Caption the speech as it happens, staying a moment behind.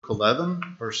Luke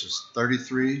 11, verses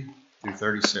 33 through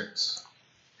 36.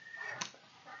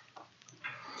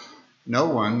 No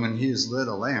one, when he has lit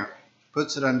a lamp,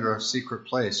 puts it under a secret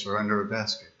place or under a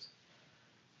basket,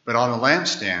 but on a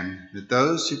lampstand, that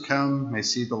those who come may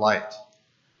see the light.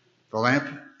 The lamp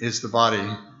is the body.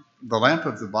 The lamp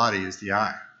of the body is the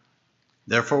eye.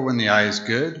 Therefore, when the eye is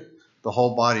good, the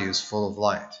whole body is full of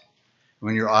light.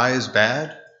 When your eye is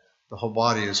bad, the whole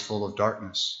body is full of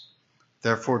darkness.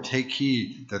 Therefore, take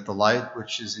heed that the light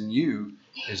which is in you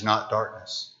is not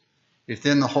darkness. If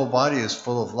then the whole body is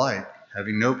full of light,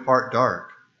 having no part dark,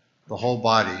 the whole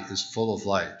body is full of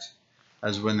light,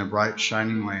 as when the bright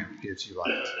shining lamp gives you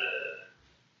light.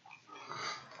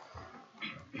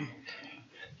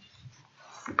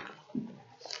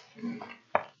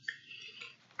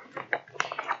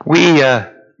 We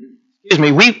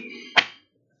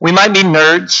might be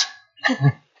nerds.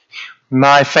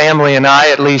 My family and I,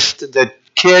 at least the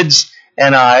kids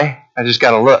and I just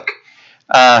got to look.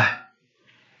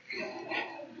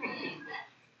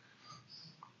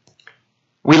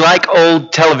 We like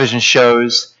old television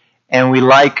shows, and we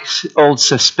like old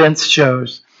suspense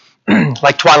shows,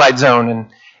 like Twilight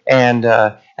Zone and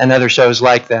other shows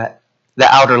like that, The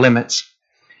Outer Limits.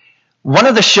 One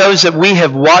of the shows that we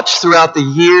have watched throughout the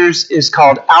years is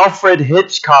called Alfred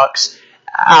Hitchcock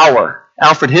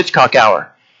Hour.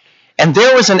 And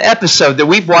there was an episode that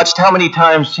we've watched how many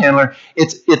times, Chandler?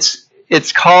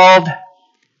 It's called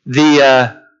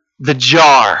The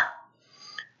Jar.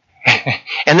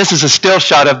 And this is a still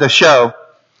shot of the show.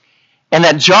 And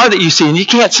that jar that you see, and you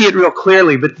can't see it real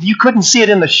clearly, but you couldn't see it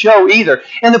in the show either.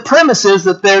 And the premise is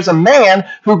that there's a man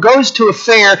who goes to a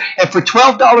fair, and for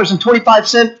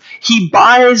 $12.25, he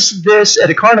buys this, at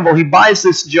a carnival, he buys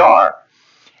this jar.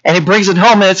 And he brings it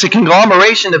home, and it's a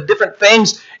conglomeration of different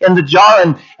things in the jar,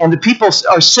 and the people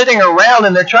are sitting around,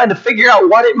 and they're trying to figure out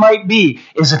what it might be.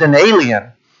 Is it an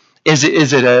alien? Is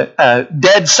it a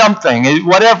dead something?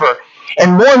 Whatever.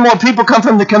 And more people come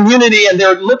from the community, and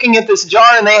they're looking at this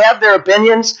jar, and they have their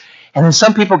opinions. And then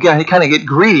some people kind of get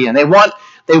greedy, and they want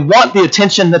the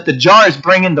attention that the jar is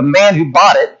bringing the man who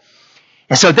bought it.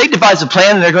 And so they devise a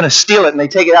plan, and they're going to steal it, and they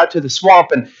take it out to the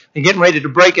swamp, and they're getting ready to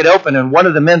break it open. And one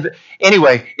of the men,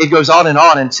 anyway, it goes on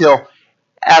until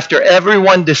after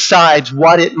everyone decides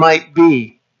what it might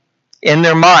be in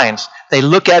their minds, they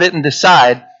look at it and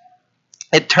decide.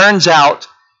 It turns out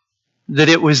that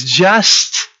it was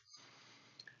just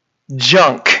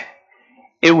junk.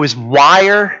 It was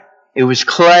wire, it was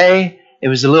clay, it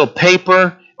was a little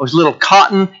paper, it was a little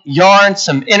cotton, yarn,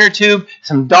 some inner tube,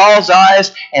 some doll's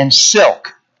eyes, and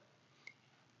silk.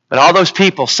 But all those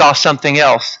people saw something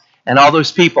else, and all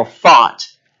those people thought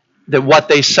that what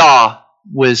they saw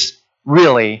was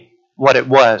really what it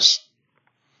was.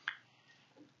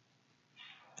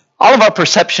 All of our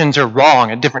perceptions are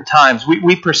wrong at different times.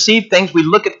 We perceive things, we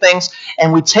look at things,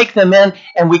 and we take them in,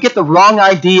 and we get the wrong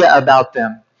idea about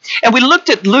them. And we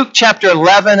looked at Luke chapter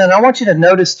 11, and I want you to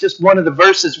notice just one of the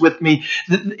verses with me.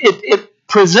 It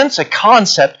presents a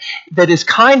concept that is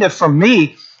kind of, for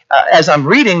me, as I'm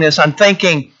reading this, I'm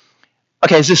thinking,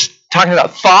 okay, is this talking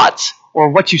about thoughts or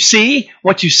what you see?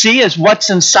 What you see is what's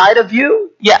inside of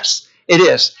you? Yes, it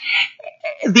is.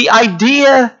 The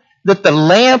idea that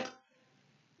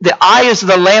the eye is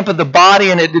the lamp of the body,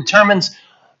 and it determines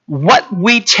what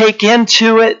we take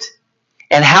into it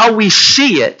and how we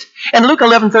see it. And Luke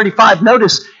 11:35,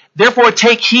 notice, therefore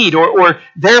take heed, or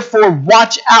therefore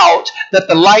watch out that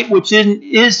the light which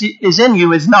is in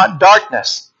you is not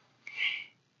darkness.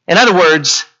 In other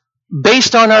words,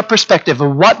 based on our perspective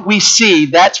of what we see,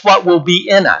 that's what will be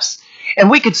in us. And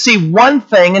we could see one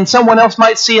thing, and someone else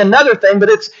might see another thing, but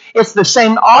it's the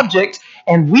same object.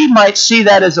 And we might see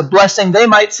that as a blessing. They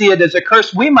might see it as a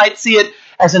curse. We might see it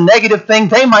as a negative thing.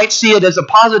 They might see it as a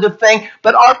positive thing.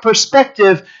 But our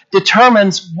perspective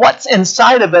determines what's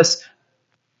inside of us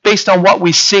based on what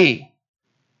we see.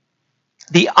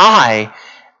 The eye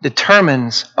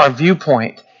determines our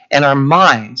viewpoint and our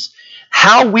minds.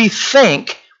 How we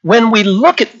think when we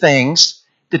look at things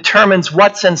determines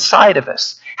what's inside of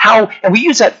us. And we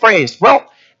use that phrase,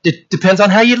 well, it depends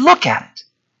on how you look at it.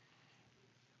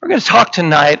 We're going to talk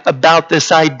tonight about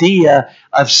this idea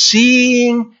of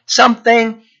seeing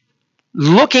something,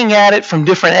 looking at it from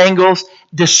different angles,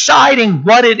 deciding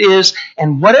what it is,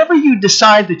 and whatever you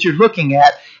decide that you're looking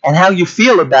at and how you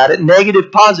feel about it,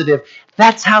 negative, positive,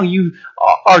 that's how you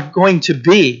are going to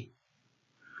be.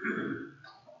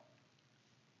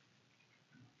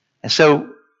 And so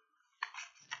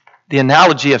the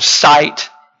analogy of sight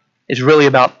is really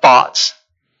about thoughts.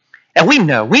 And we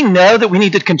know that we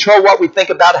need to control what we think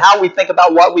about, how we think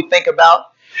about what we think about.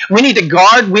 We need to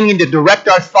guard. We need to direct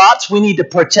our thoughts. We need to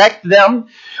protect them.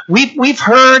 We've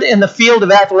heard in the field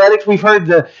of athletics, we've heard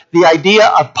the idea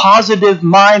of positive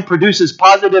mind produces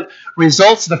positive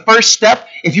results. The first step,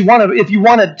 if you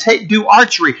want to do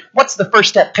archery, what's the first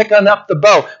step? Picking up the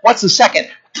bow. What's the second?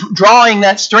 Drawing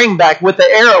that string back with the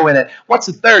arrow in it. What's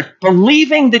the third?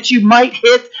 Believing that you might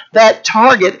hit that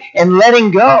target and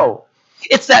letting go.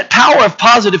 It's that power of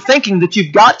positive thinking that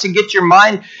you've got to get your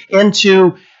mind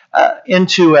into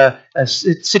a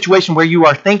situation where you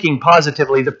are thinking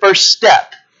positively. The first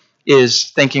step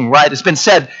is thinking right. It's been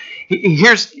said,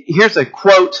 here's a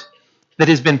quote that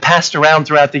has been passed around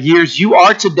throughout the years. You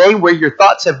are today where your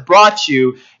thoughts have brought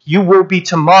you. You will be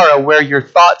tomorrow where your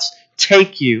thoughts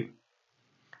take you.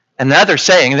 Another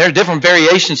saying, there are different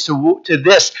variations to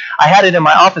this. I had it in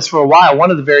my office for a while, one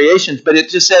of the variations, but it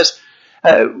just says,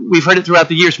 we've heard it throughout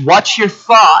the years, watch your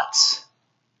thoughts,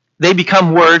 they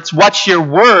become words. Watch your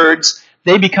words,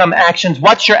 they become actions.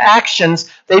 Watch your actions,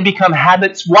 they become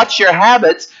habits. Watch your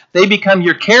habits, they become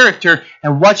your character.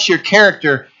 And watch your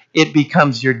character, it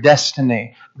becomes your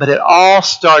destiny. But it all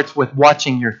starts with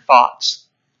watching your thoughts.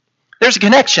 There's a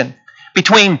connection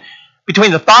between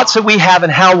the thoughts that we have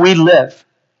and how we live,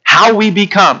 how we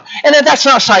become. And that's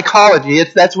not psychology.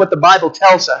 That's what the Bible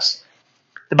tells us.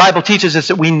 The Bible teaches us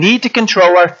that we need to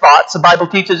control our thoughts. The Bible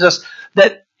teaches us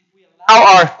that if we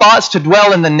allow our thoughts to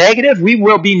dwell in the negative, we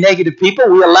will be negative people.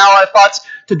 We allow our thoughts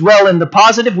to dwell in the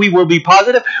positive, we will be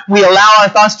positive. We allow our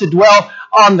thoughts to dwell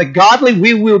on the godly,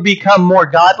 we will become more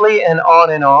godly, and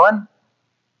on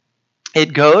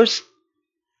it goes.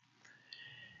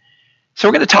 So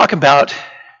we're going to talk about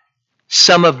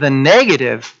some of the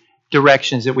negative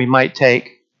directions that we might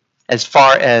take as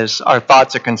far as our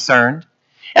thoughts are concerned.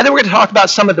 And then we're going to talk about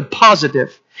some of the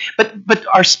positive. But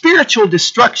our spiritual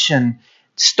destruction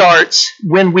starts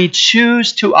when we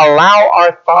choose to allow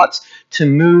our thoughts to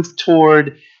move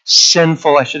toward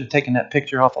sinful, I should have taken that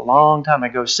picture off a long time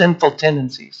ago, sinful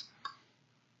tendencies.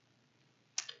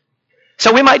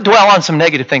 So we might dwell on some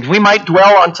negative things. We might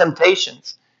dwell on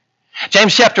temptations.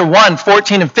 James chapter 1,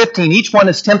 14 and 15, each one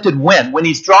is tempted when? When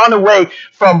he's drawn away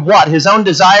from what? His own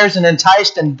desires and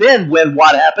enticed, and then when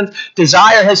what happens?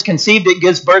 Desire has conceived, it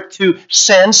gives birth to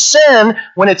sin. Sin,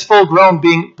 when it's full grown,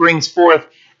 brings forth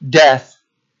death.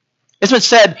 It's been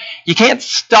said, you can't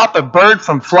stop a bird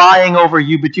from flying over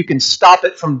you, but you can stop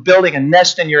it from building a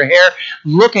nest in your hair,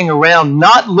 looking around,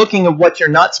 not looking at what you're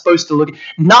not supposed to look at,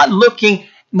 not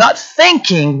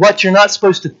thinking what you're not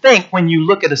supposed to think when you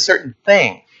look at a certain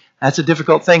thing. That's a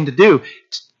difficult thing to do.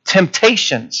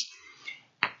 Temptations.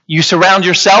 You surround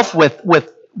yourself with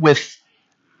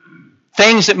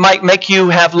things that might make you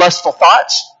have lustful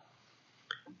thoughts.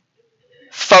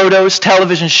 Photos,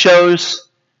 television shows,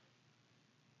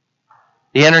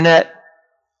 the internet.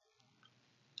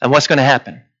 And what's going to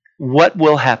happen? What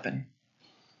will happen?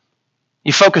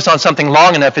 You focus on something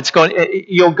long enough,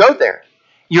 you'll go there.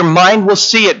 Your mind will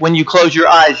see it when you close your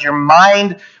eyes. Your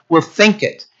mind will think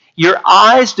it. Your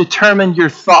eyes determine your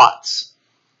thoughts.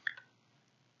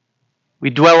 We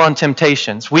dwell on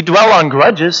temptations. We dwell on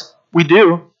grudges. We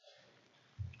do.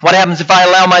 What happens if I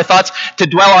allow my thoughts to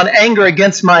dwell on anger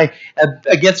against my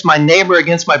neighbor,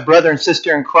 against my brother and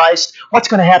sister in Christ? What's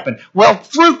going to happen? Well,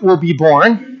 fruit will be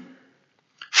born.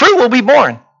 Fruit will be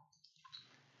born.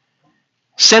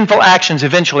 Sinful actions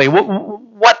eventually.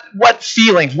 What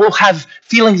feelings? We'll have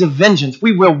feelings of vengeance.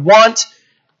 We will want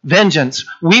vengeance.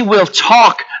 We will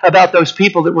talk about those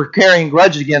people that we're carrying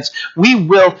grudges against. We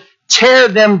will tear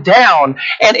them down.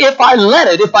 And if I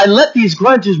let these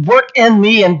grudges work in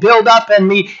me and build up in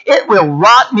me, it will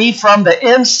rot me from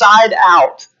the inside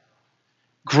out.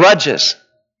 Grudges.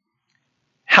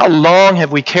 How long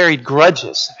have we carried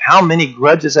grudges? How many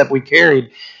grudges have we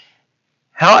carried?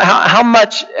 How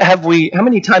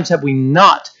many times have we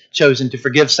not chosen to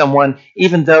forgive someone,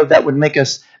 even though that would make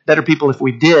us better people if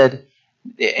we did?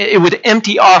 It would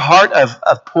empty our heart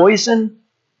of poison,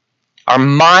 our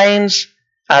minds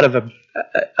out of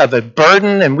a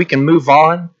burden, and we can move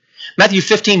on. Matthew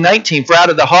 15:19, for out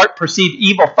of the heart proceed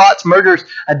evil thoughts, murders,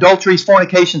 adulteries,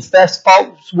 fornications, thefts,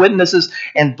 false witnesses,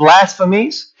 and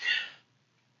blasphemies.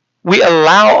 We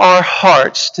allow our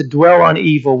hearts to dwell on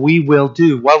evil, we will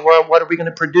do. What are we going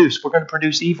to produce? We're going to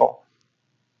produce evil.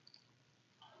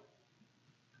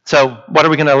 So what are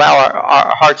we going to allow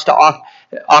our hearts to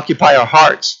occupy our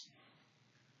hearts?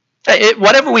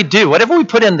 Whatever we do, whatever we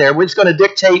put in there, it's going to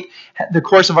dictate the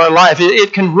course of our life.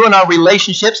 It can ruin our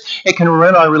relationships. It can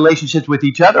ruin our relationships with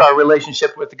each other, our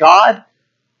relationship with God.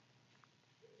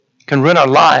 It can ruin our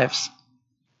lives.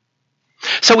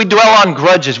 So we dwell on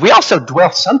grudges. We also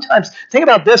dwell sometimes, think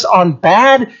about this, on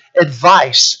bad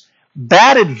advice.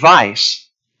 Bad advice.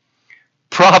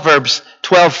 Proverbs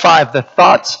 12:5, the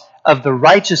thoughts of the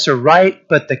righteous are right,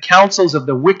 but the counsels of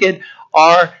the wicked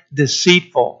are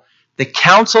deceitful. The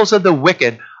counsels of the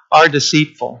wicked are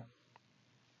deceitful.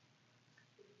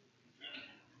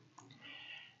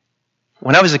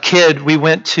 When I was a kid, we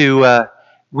went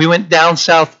down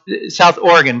South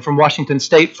Oregon from Washington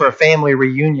State for a family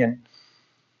reunion.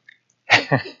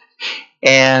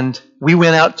 And we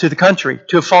went out to the country,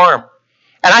 to a farm.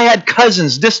 And I had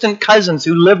cousins, distant cousins,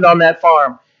 who lived on that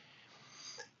farm.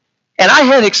 And I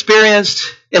had experienced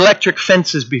electric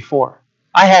fences before.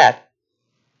 I had.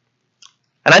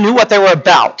 And I knew what they were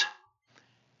about.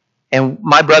 And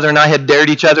my brother and I had dared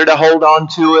each other to hold on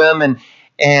to them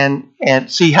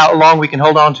and see how long we can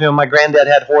hold on to them. My granddad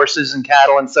had horses and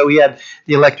cattle, and so he had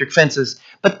the electric fences.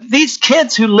 But these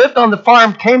kids who lived on the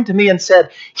farm came to me and said,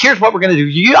 here's what we're going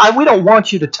to do. We don't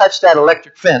want you to touch that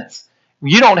electric fence.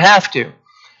 You don't have to.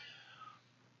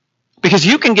 Because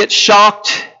you can get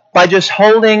shocked by just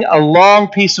holding a long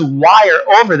piece of wire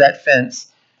over that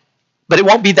fence, but it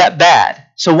won't be that bad.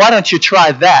 So why don't you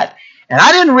try that? And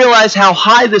I didn't realize how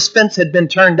high this fence had been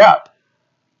turned up.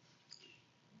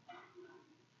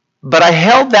 But I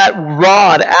held that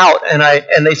rod out,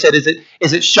 and they said,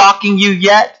 is it shocking you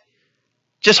yet?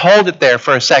 Just hold it there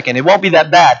for a second. It won't be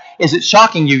that bad. Is it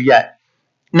shocking you yet?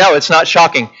 No, it's not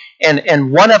shocking.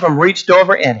 And one of them reached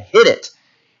over and hit it.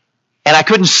 And I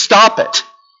couldn't stop it.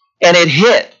 And it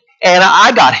hit. And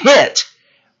I got hit.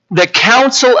 The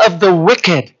counsel of the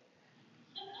wicked.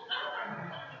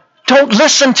 Don't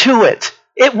listen to it.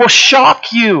 It will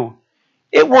shock you.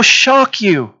 It will shock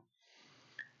you.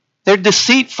 They're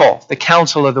deceitful, the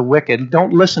counsel of the wicked.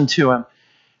 Don't listen to them.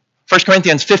 1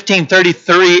 Corinthians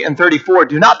 15:33 and 34.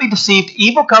 Do not be deceived.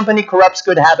 Evil company corrupts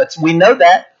good habits. We know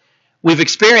that. We've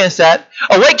experienced that.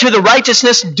 Awake to the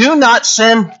righteousness. Do not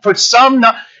sin, for some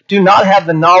do not have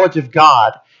the knowledge of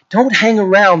God. Don't hang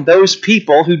around those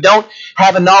people who don't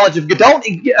have a knowledge of God. Don't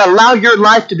allow your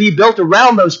life to be built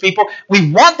around those people. We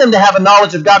want them to have a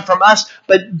knowledge of God from us,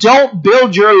 but don't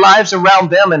build your lives around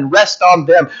them and rest on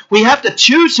them. We have to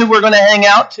choose who we're going to hang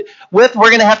out with. We're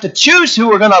going to have to choose who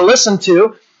we're going to listen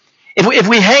to. If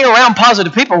we hang around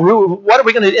positive people, what are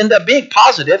we going to end up being?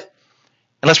 Positive.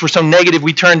 Unless we're so negative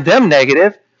we turn them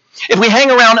negative. If we hang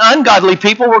around ungodly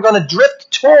people, we're going to drift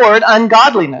toward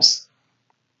ungodliness.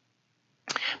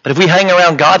 But if we hang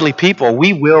around godly people,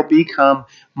 we will become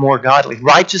more godly.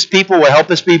 Righteous people will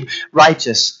help us be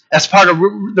righteous. That's part of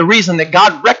the reason that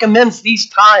God recommends these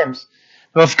times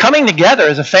of coming together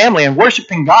as a family and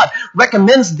worshiping God.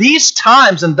 Recommends these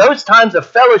times and those times of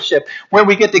fellowship where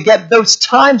we get to get those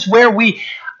times where we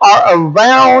are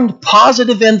around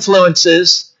positive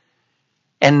influences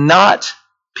and not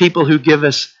people who give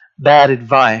us bad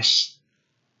advice.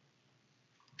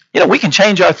 We can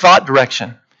change our thought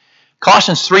direction.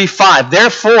 Colossians 3:5,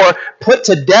 therefore put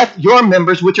to death your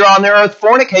members which are on the earth,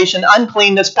 fornication,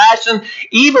 uncleanness, passion,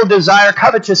 evil desire,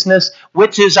 covetousness,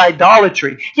 which is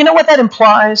idolatry. You know what that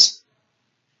implies?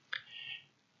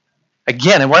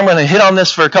 Again, and I'm going to hit on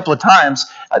this for a couple of times,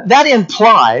 that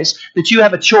implies that you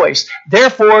have a choice.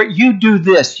 Therefore, you do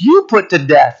this. You put to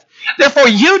death. Therefore,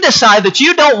 you decide that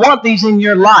you don't want these in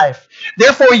your life.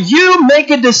 Therefore, you make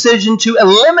a decision to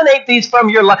eliminate these from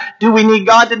your life. Do we need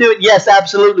God to do it? Yes,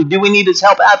 absolutely. Do we need His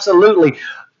help? Absolutely.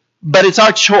 But it's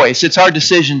our choice. It's our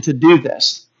decision to do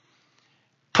this.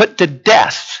 Put to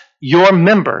death your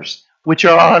members which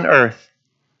are on earth.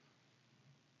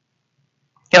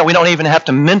 We don't even have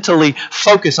to mentally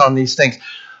focus on these things.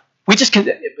 We just can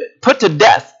put to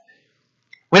death.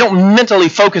 We don't mentally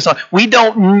focus on. We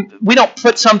don't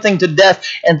put something to death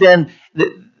and then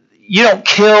you don't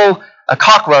kill a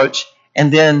cockroach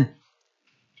and then,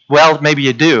 well, maybe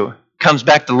you do. Comes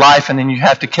back to life and then you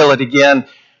have to kill it again.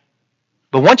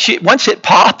 But once it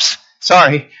pops,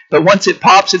 once it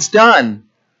pops, it's done.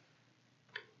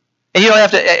 And you don't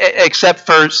have to, except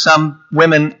for some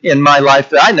women in my life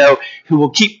that I know who will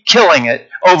keep killing it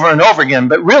over and over again.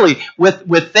 But really,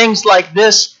 with things like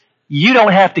this, you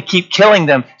don't have to keep killing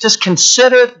them. Just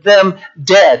consider them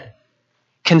dead.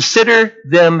 Consider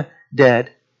them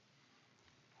dead.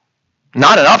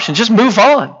 Not an option. Just move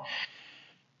on.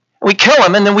 We kill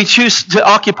them, and then we choose to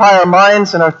occupy our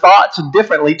minds and our thoughts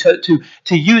differently, to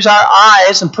use our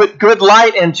eyes and put good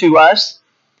light into us.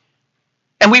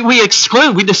 And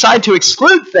we decide to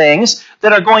exclude things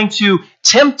that are going to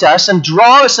tempt us and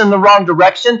draw us in the wrong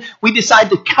direction. We decide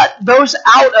to cut those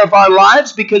out of our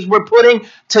lives because we're putting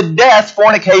to death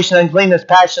fornication, uncleanness,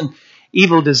 passion,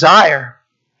 evil desire.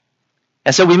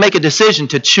 And so we make a decision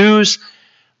to choose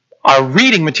our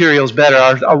reading materials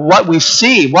better, what we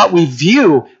see, what we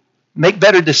view, make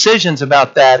better decisions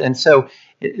about that. And so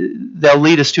they'll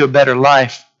lead us to a better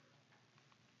life.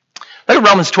 Look at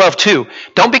Romans 12:2.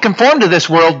 Don't be conformed to this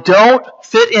world. Don't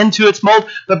fit into its mold,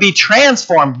 but be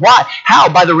transformed. Why? How?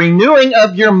 By the renewing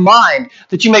of your mind,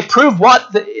 that you may prove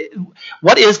what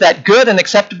is that good and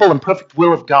acceptable and perfect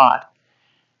will of God.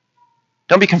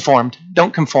 Don't be conformed.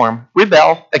 Don't conform.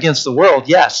 Rebel against the world,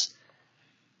 yes.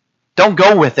 Don't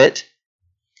go with it.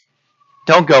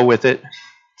 Don't go with it.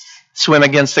 Swim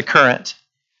against the current.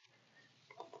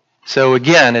 So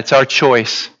again, it's our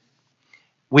choice.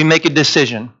 We make a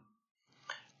decision.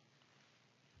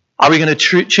 Are we going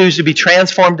to choose to be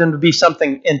transformed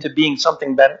into being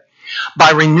something better? By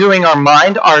renewing our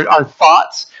mind, our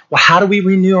thoughts. Well, how do we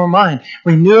renew our mind?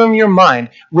 Renewing your mind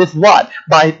with what?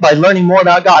 By learning more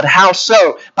about God. How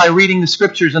so? By reading the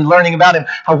Scriptures and learning about Him.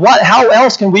 How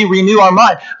else can we renew our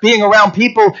mind? Being around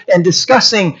people and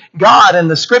discussing God and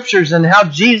the Scriptures and how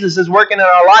Jesus is working in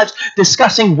our lives,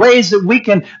 discussing ways that we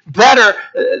can better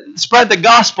spread the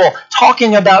gospel,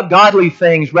 talking about godly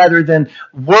things rather than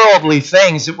worldly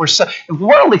things.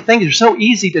 Worldly things are so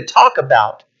easy to talk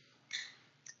about.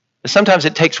 But sometimes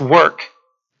it takes work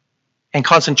and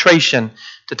concentration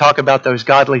to talk about those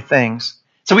godly things.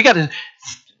 So we got to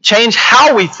change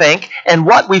how we think and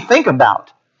what we think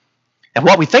about. And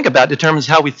what we think about determines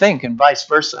how we think and vice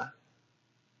versa.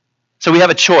 So we have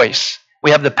a choice.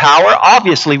 We have the power.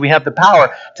 Obviously, we have the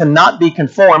power to not be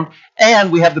conformed,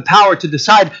 and we have the power to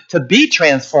decide to be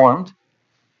transformed.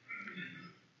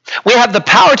 We have the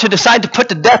power to decide to put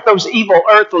to death those evil,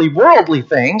 earthly, worldly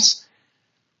things.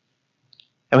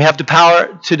 And we have the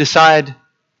power to decide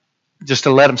just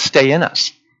to let them stay in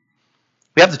us.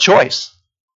 We have the choice.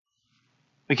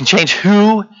 We can change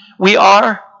who we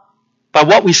are by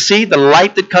what we see, the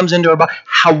light that comes into our body,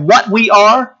 what we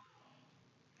are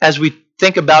as we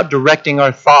think about directing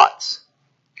our thoughts.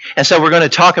 And so we're going to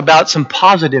talk about some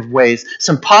positive ways,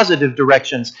 some positive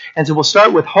directions. And so we'll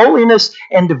start with holiness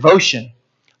and devotion.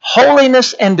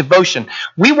 Holiness and devotion.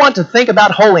 We want to think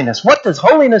about holiness. What does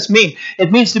holiness mean?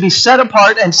 It means to be set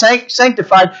apart and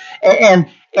sanctified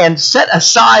and set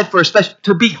aside for a special,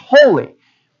 to be holy.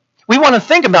 We want to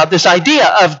think about this idea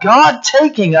of God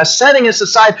taking us, setting us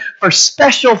aside for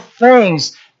special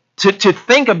things to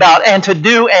think about and to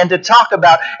do and to talk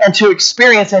about and to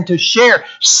experience and to share,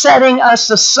 setting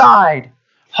us aside.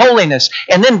 Holiness.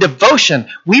 And then devotion.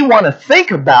 We want to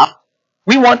think about,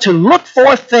 we want to look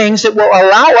for things that will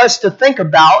allow us to think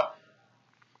about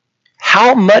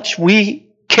how much we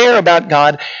care about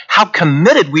God, how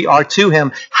committed we are to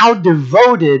Him, how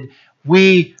devoted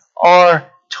we are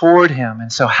toward Him.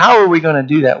 And so how are we going to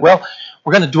do that? Well,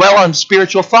 we're going to dwell on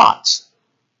spiritual thoughts.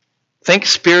 Think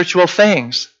spiritual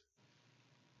things.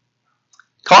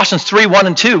 Colossians 3:1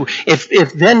 and 2.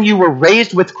 If then you were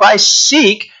raised with Christ,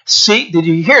 seek, did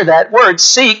you hear that word?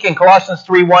 Seek in Colossians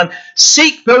 3:1.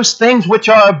 Seek those things which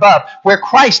are above, where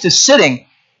Christ is sitting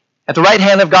at the right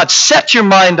hand of God. Set your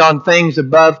mind on things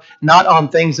above, not on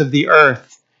things of the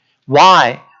earth.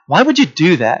 Why? Why would you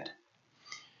do that?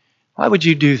 Why would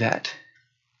you do that?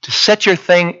 To set your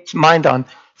mind on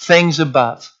things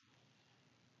above.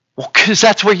 Well, because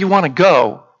that's where you want to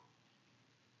go.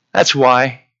 That's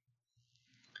why.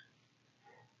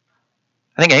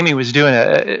 I think Amy was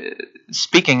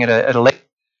speaking at a lady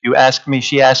who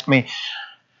she asked me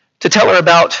to tell her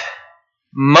about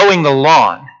mowing the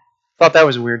lawn. Thought that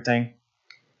was a weird thing.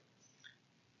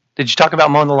 Did you talk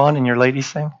about mowing the lawn in your ladies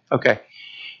thing? Okay.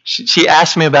 She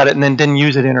asked me about it and then didn't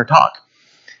use it in her talk.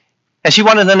 And she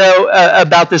wanted to know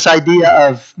about this idea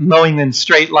of mowing in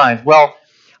straight lines. Well,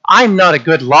 I'm not a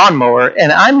good lawnmower,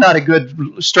 and I'm not a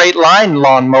good straight line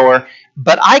lawnmower,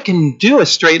 but I can do a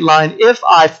straight line if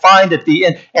I find at the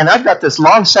end, and I've got this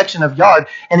long section of yard,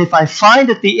 and if I find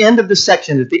at the end of the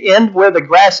section, at the end where the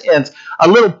grass ends, a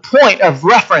little point of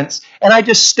reference, and I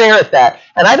just stare at that.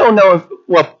 And I don't know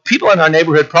people in our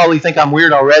neighborhood probably think I'm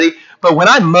weird already, but when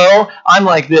I mow, I'm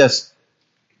like this.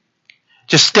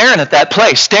 Just staring at that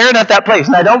place.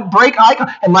 And I don't break eye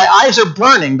contact, and my eyes are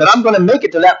burning, but I'm going to make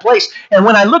it to that place. And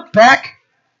when I look back,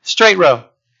 straight row.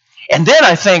 And then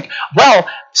I think, well,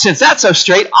 since that's so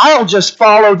straight, I'll just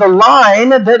follow the line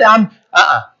that I'm...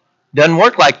 Doesn't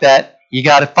work like that. You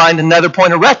got to find another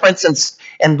point of reference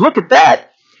and look at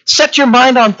that. Set your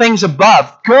mind on things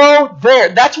above. Go there.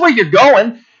 That's where you're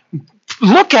going.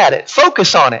 Look at it.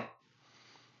 Focus on it.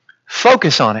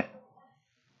 Focus on it.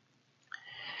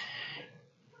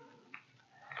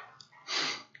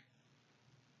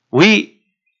 We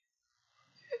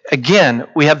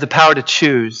have the power to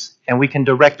choose, and we can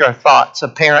direct our thoughts,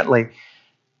 apparently.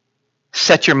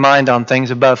 Set your mind on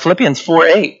things above. Philippians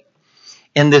 4:8.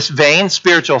 In this vein,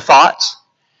 spiritual thoughts.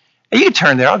 And you can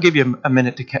turn there. I'll give you a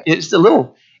minute to... It's a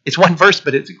little It's one verse,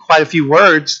 but it's quite a few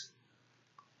words.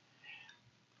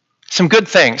 Some good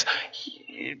things.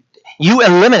 You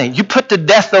eliminate, you put to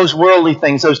death those worldly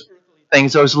things,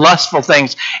 those lustful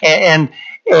things, and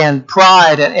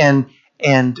pride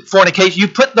and fornication. You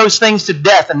put those things to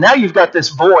death, and now you've got this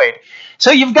void. So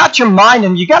you've got your mind,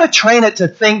 and you got to train it to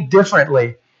think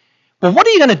differently. But what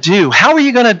are you going to do? How are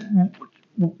you going to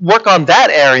work on that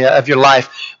area of your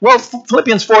life? Well,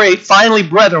 Philippians 4:8, finally,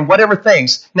 brethren, whatever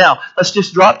things. Now, let's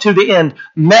just drop to the end.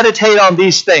 Meditate on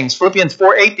these things. Philippians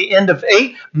 4:8, the end of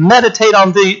 8, meditate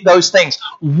on those things.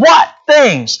 What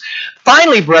things?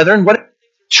 Finally, brethren, what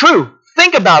true?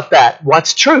 Think about that.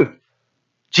 What's truth?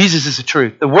 Jesus is the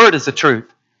truth. The Word is the truth.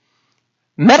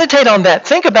 Meditate on that.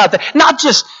 Think about that. Not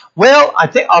just, well, I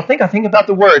think about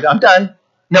the Word. I'm done.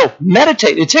 No,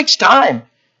 meditate. It takes time.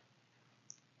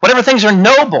 Whatever things are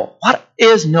noble. What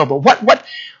is noble? What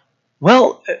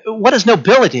is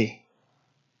nobility?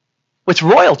 What's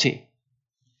royalty?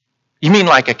 You mean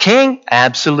like a king?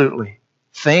 Absolutely.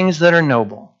 Things that are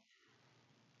noble.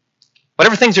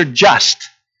 Whatever things are just.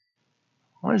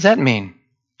 What does that mean?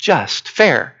 Just,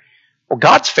 fair. Well,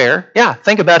 God's fair. Yeah,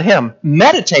 think about Him.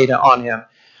 Meditate on Him.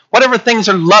 Whatever things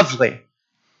are lovely.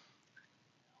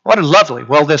 What are lovely?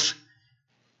 Well, there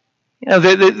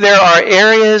are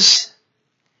areas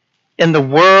in the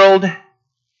world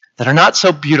that are not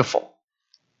so beautiful.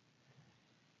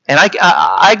 And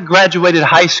I graduated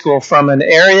high school from an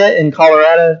area in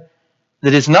Colorado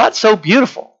that is not so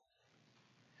beautiful.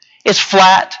 It's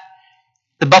flat.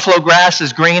 The buffalo grass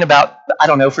is green about,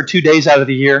 for 2 days out of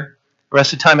the year. The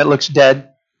rest of the time it looks dead.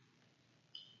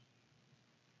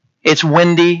 It's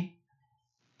windy.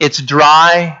 It's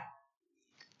dry.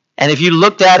 And if you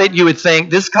looked at it, you would think,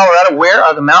 this is Colorado, where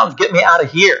are the mountains? Get me out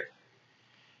of here.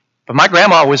 But my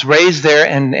grandma was raised there,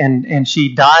 and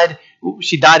she died.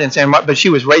 She died in San Marcos, but she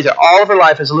was raised there all of her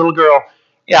life as a little girl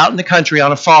out in the country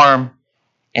on a farm.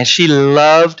 And she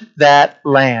loved that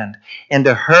land. And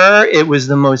to her, it was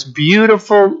the most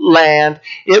beautiful land.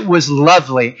 It was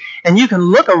lovely. And you can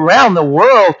look around the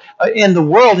world,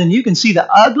 and you can see the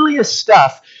ugliest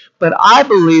stuff. But I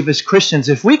believe as Christians,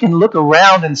 if we can look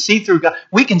around and see through God,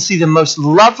 we can see the most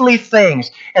lovely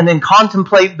things and then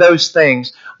contemplate those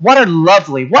things. What are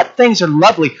lovely? What things are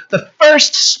lovely? The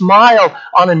first smile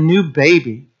on a new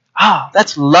baby.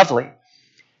 That's lovely.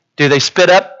 Do they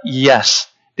spit up? Yes.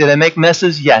 Do they make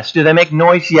messes? Yes. Do they make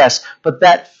noise? Yes. But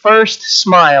that first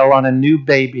smile on a new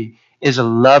baby is a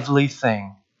lovely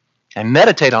thing. And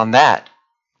meditate on that.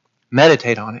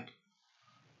 Meditate on it.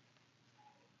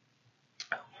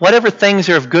 Whatever things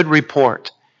are of good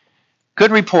report.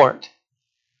 Good report.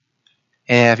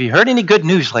 Have you heard any good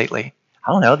news lately?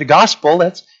 I don't know. The gospel,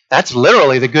 that's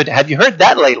literally the good. Have you heard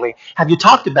that lately? Have you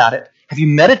talked about it? Have you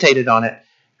meditated on it?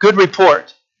 Good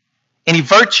report. Any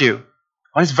virtue.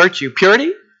 What is virtue?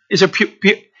 Purity? Is there pure?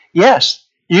 Yes.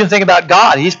 You can think about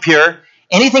God. He's pure.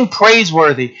 Anything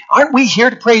praiseworthy. Aren't we here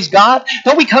to praise God?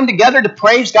 Don't we come together to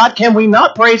praise God? Can we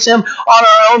not praise Him on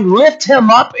our own? Lift Him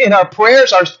up in our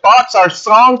prayers, our thoughts, our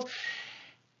songs.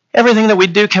 Everything that we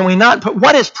do, can we not?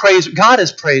 What is praise? God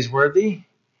is praiseworthy.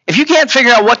 If you can't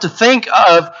figure out what to think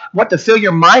of, what to fill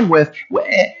your mind with,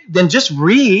 then just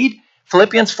read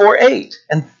Philippians 4:8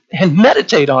 and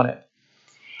meditate on it.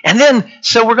 And then,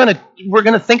 so we're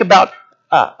gonna think about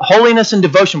holiness and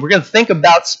devotion. We're going to think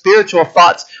about spiritual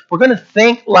thoughts. We're going to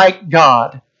think like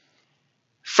God.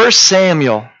 1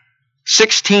 Samuel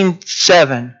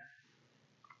 16:7.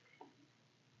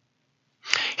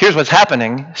 Here's what's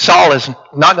happening. Saul is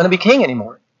not going to be king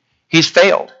anymore. He's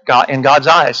failed in God's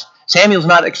eyes. Samuel's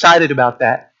not excited about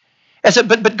that.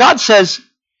 But God says,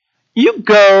 you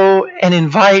go and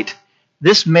invite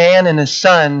this man and his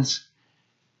sons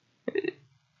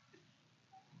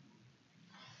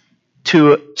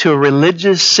to a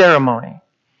religious ceremony.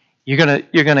 You're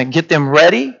gonna get them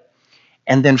ready,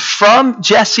 and then from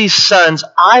Jesse's sons,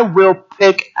 I will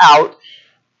pick out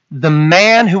the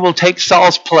man who will take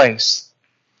Saul's place.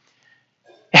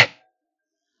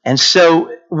 And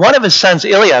so one of his sons,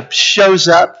 Eliab, shows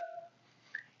up,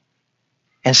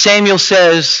 and Samuel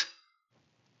says,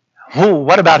 "Oh,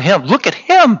 what about him? Look at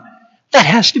him. That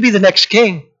has to be the next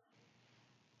king."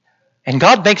 And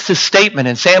God makes this statement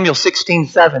in Samuel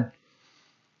 16:7.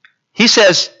 He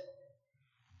says,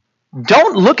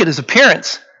 don't look at his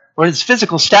appearance or his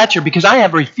physical stature, because I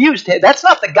have refused him. That's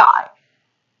not the guy.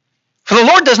 For the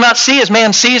Lord does not see as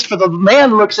man sees, for the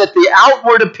man looks at the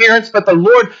outward appearance, but the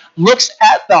Lord looks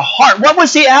at the heart. What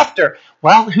was he after?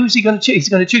 Well, who's he going to choose? He's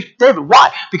going to choose David.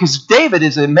 Why? Because David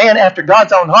is a man after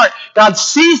God's own heart. God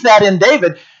sees that in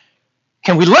David.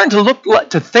 Can we learn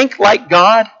to think like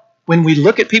God? when we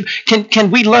look at people?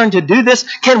 Can we learn to do this?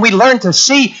 Can we learn to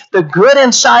see the good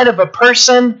inside of a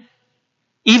person,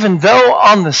 even though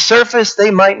on the surface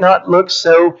they might not look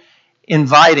so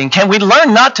inviting? Can we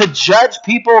learn not to judge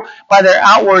people by their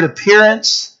outward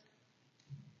appearance?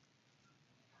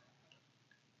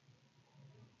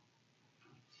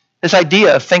 This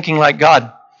idea of thinking like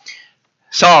God.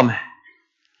 Psalm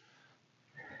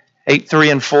 8,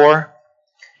 3, and 4.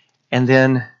 And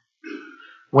then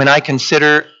when I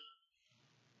consider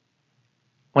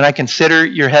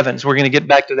your heavens. We're going to get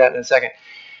back to that in a second.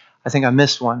 I think I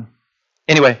missed one.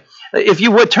 Anyway, if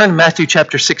you would turn to Matthew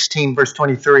chapter 16, verse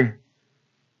 23.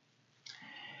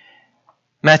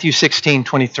 Matthew 16,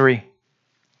 23.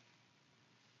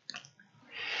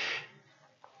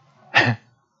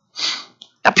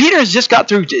 Now, Peter has just got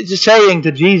through saying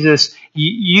to Jesus,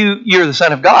 you're the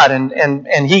Son of God,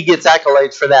 and he gets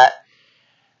accolades for that.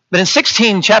 But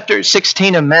in chapter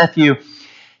 16 of Matthew,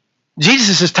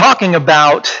 Jesus is talking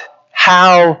about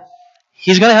how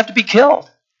he's going to have to be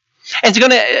killed. And he's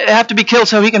going to have to be killed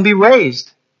so he can be raised.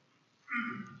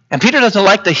 And Peter doesn't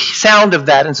like the sound of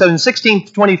that. And so in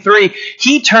 16:23,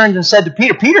 he turned and said to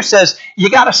Peter, Peter says, you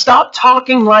got to stop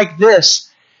talking like this.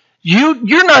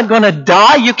 You're not going to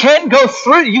die. You can't go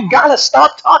through. You've got to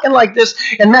stop talking like this.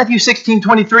 In Matthew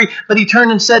 16:23, but he turned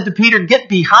and said to Peter, get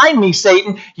behind me,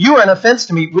 Satan. You are an offense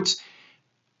to me. Which,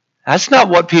 that's not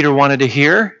what Peter wanted to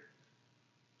hear.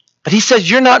 But he says,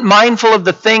 you're not mindful of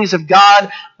the things of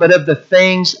God, but of the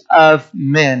things of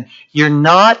men. You're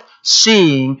not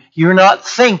seeing, you're not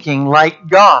thinking like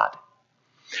God.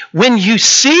 When you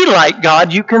see like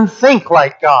God, you can think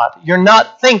like God. You're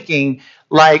not thinking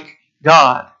like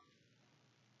God.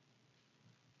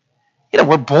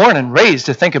 We're born and raised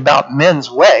to think about men's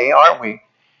way, aren't we?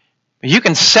 You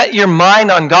can set your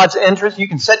mind on God's interest. You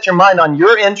can set your mind on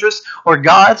your interest or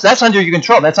God's. That's under your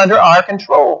control. That's under our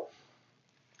control.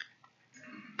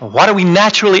 But what are we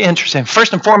naturally interested in?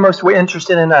 First and foremost, we're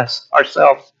interested in us,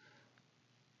 ourselves.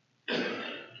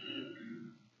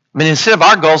 Instead of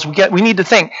our goals, we need to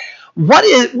think, what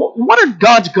are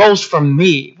God's goals for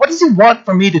me? What does He want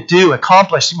for me to do,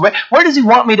 accomplish? Where does He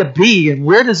want me to be? And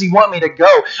where does He want me to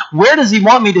go? Where does He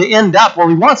want me to end up? Well,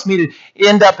 He wants me to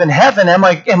end up in heaven. Am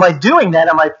I doing that?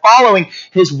 Am I following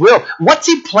His will? What's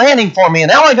He planning for me?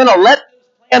 And am I going to let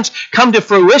those plans come to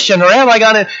fruition, or am I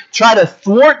going to try to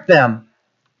thwart them?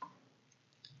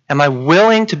 Am I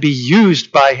willing to be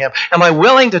used by Him? Am I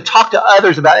willing to talk to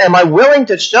others about it? Am I willing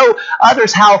to show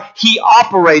others how He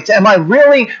operates? Am I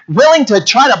really willing to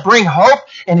try to bring hope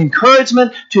and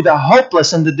encouragement to the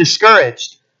hopeless and the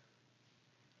discouraged?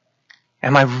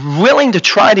 Am I willing to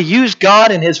try to use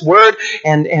God and His Word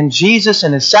and Jesus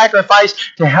and His sacrifice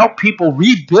to help people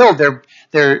rebuild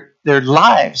their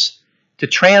lives, to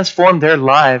transform their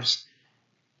lives?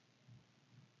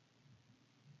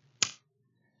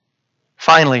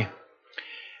 Finally,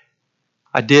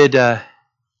 I did, in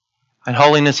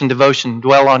holiness and devotion,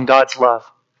 dwell on God's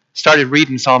love. Started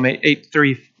reading Psalm 8,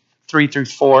 3 through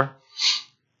 4.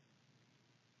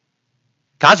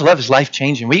 God's love is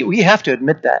life-changing. We have to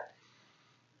admit that.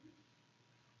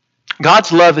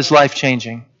 God's love is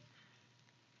life-changing.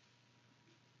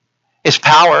 It's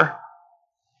power.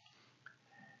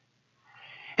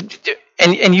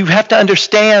 And you have to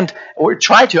understand, or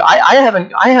try to.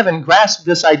 I haven't grasped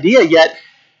this idea yet,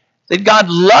 that God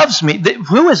loves me.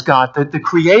 Who is God? The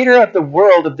creator of the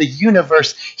world, of the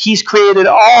universe. He's created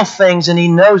all things, and He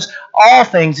knows all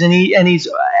things, and He's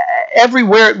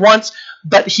everywhere at once.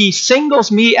 But He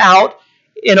singles me out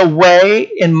in a way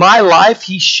in my life.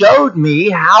 He showed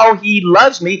me how He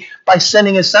loves me by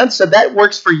sending His Son. So that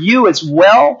works for you as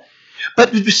well.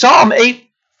 But Psalm 8,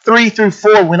 3 through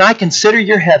 4, when I consider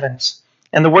your heavens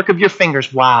and the work of your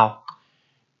fingers, wow.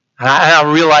 I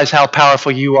realize how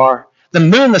powerful you are. The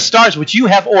moon, the stars, which you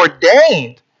have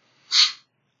ordained.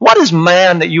 What is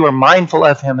man that you are mindful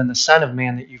of him, and the Son of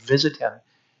Man that you visit him?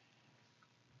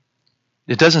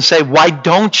 It doesn't say, why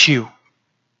don't you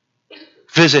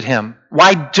visit him?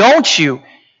 Why don't you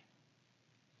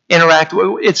interact?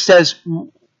 It says,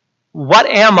 what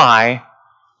am I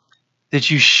that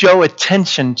you show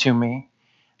attention to me,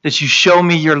 that you show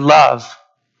me your love?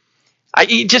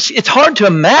 It's hard to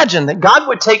imagine that God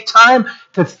would take time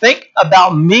to think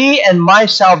about me and my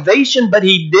salvation, but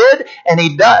He did, and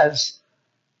He does.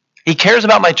 He cares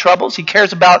about my troubles. He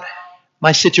cares about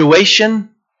my situation,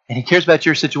 and He cares about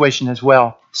your situation as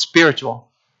well, spiritual.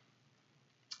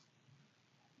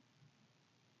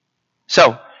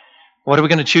 So, what are we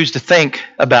going to choose to think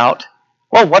about?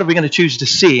 Well, what are we going to choose to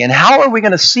see? And how are we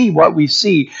going to see what we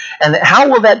see? And how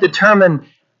will that determine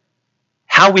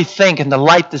how we think and the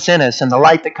light that's in us and the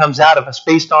light that comes out of us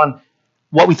based on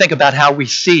what we think about how we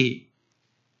see.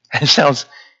 And it sounds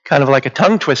kind of like a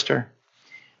tongue twister.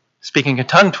 Speaking of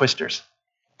tongue twisters,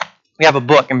 we have a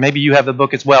book, and maybe you have the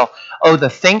book as well. Oh, the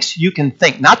Thinks You Can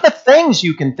Think. Not the things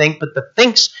you can think, but the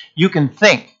thinks you can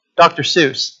think. Dr.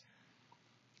 Seuss.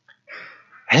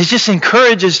 And it just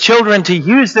encourages children to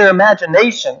use their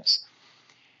imaginations.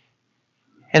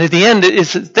 And at the end,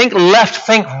 it's think left,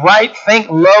 think right, think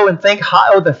low, and think high.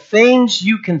 Oh, the things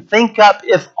you can think up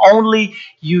if only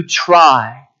you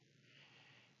try.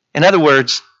 In other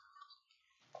words,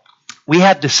 we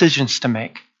have decisions to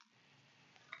make.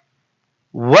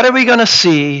 What are we going to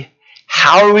see?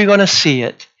 How are we going to see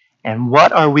it? And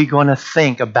what are we going to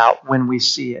think about when we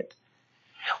see it?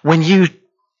 When you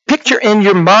picture in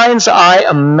your mind's eye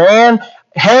a man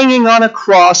hanging on a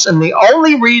cross, and the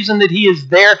only reason that he is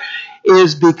there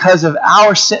is because of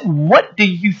our sin, what do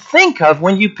you think of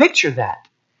when you picture that?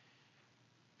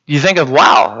 Do you think of,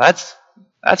 wow,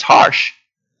 that's harsh?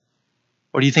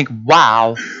 Or do you think,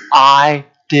 wow, I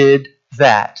did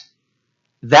that?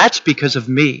 That's because of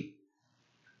me.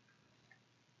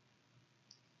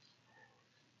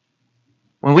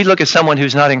 When we look at someone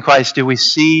who's not in Christ, do we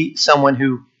see someone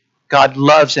who God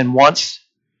loves and wants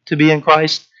to be in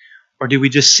Christ? Or do we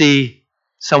just see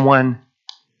someone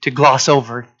to gloss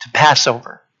over, to pass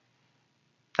over?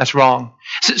 That's wrong.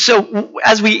 So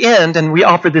as we end and we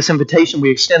offer this invitation,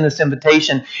 we extend this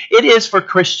invitation, it is for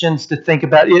Christians to think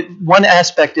about it. One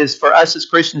aspect is for us as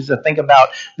Christians to think about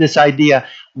this idea.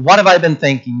 What have I been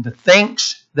thinking? The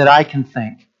things that I can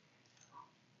think.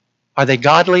 Are they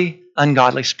godly,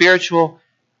 ungodly, spiritual,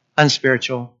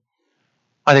 unspiritual?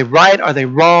 Are they right? Are they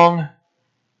wrong?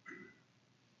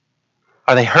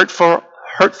 Are they hurtful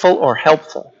or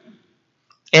helpful?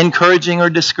 Encouraging or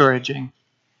discouraging?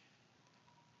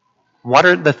 What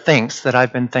are the things that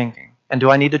I've been thinking? And do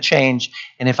I need to change?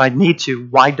 And if I need to,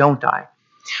 why don't I?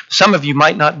 Some of you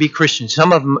might not be Christians.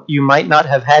 Some of you might not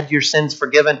have had your sins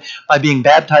forgiven by being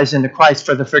baptized into Christ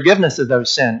for the forgiveness of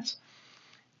those sins.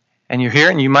 And you're here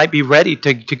and you might be ready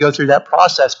to go through that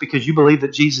process because you believe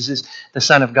that Jesus is the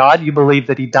Son of God. You believe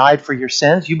that He died for your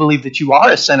sins. You believe that you are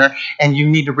a sinner and you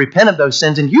need to repent of those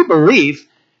sins. And you believe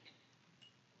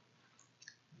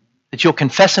that you'll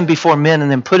confess Him before men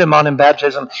and then put Him on in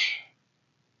baptism.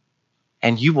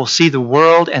 And you will see the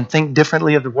world and think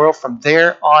differently of the world from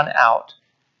there on out.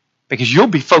 Because you'll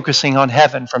be focusing on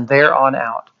heaven from there on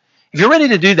out. If you're ready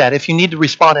to do that, if you need to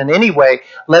respond in any way,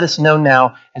 let us know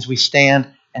now as we stand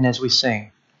and as we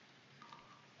sing.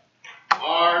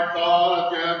 Art thou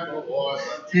gentle voice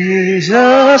of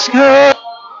Jesus, God.